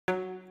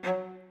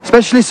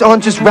Specialists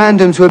aren't just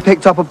randoms who are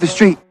picked up off the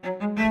street.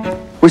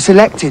 We're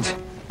selected.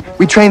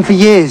 We train for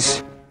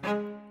years.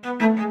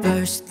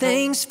 First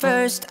things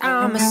first,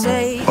 I'ma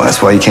say. Well,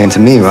 that's why you came to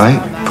me, right?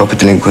 Proper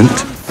delinquent.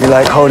 You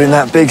like holding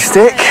that big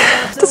stick?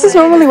 Does this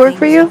normally work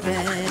for you?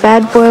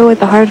 Bad boy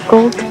with a heart of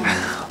gold?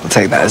 I'll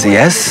take that as a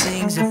yes.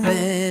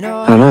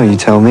 I don't know, you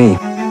tell me.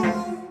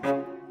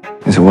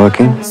 Is it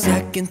working?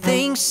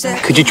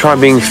 Could you try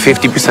being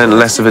 50%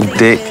 less of a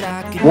dick?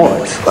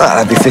 What?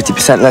 Well, that'd be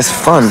 50% less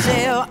fun.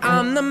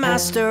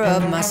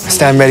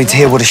 Stand ready to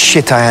hear what a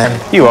shit I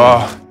am. You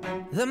are.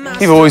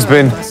 You've always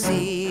been.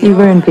 You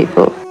ruin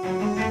people.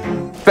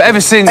 But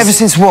ever since... Ever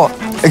since what?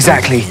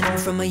 Exactly.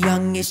 From a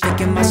young age,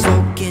 sticking my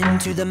soul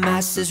into the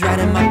masses,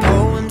 writing my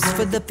poems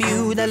for the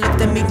few that looked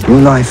at me.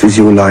 Your life is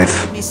your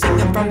life.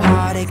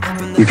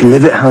 You can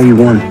live it how you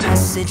want.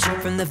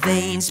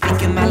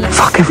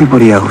 Fuck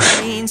everybody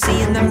else.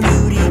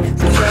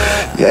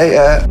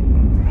 Yeah.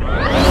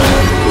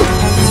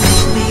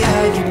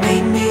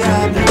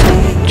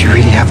 Do you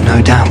really have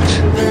no doubt?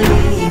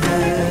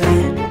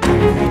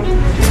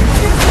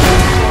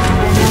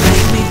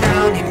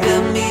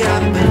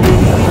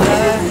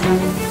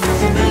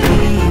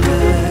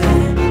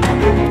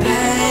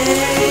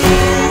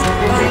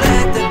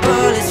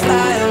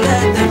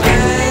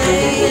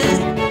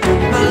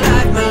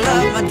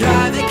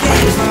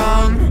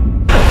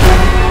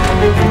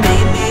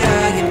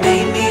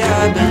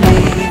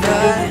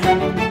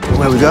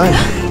 Where are we going?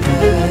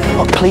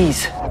 Oh,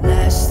 please.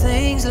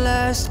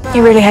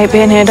 You really hate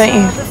being here, don't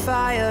you?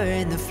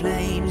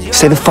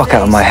 Stay the fuck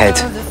out of my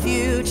head.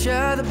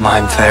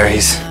 Mind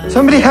fairies.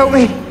 Somebody help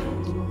me.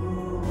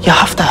 You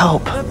have to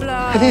help.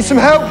 I need some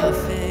help.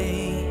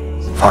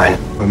 Fine.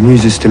 Well,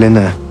 Musa's still in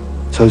there.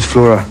 So's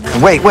Flora.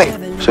 Wait.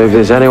 So if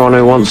there's anyone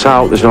who wants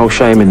out, there's no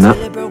shame in that.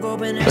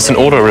 It's an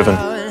order, Riven.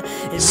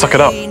 Suck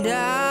it up.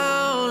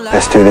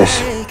 Let's do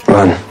this.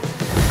 Run.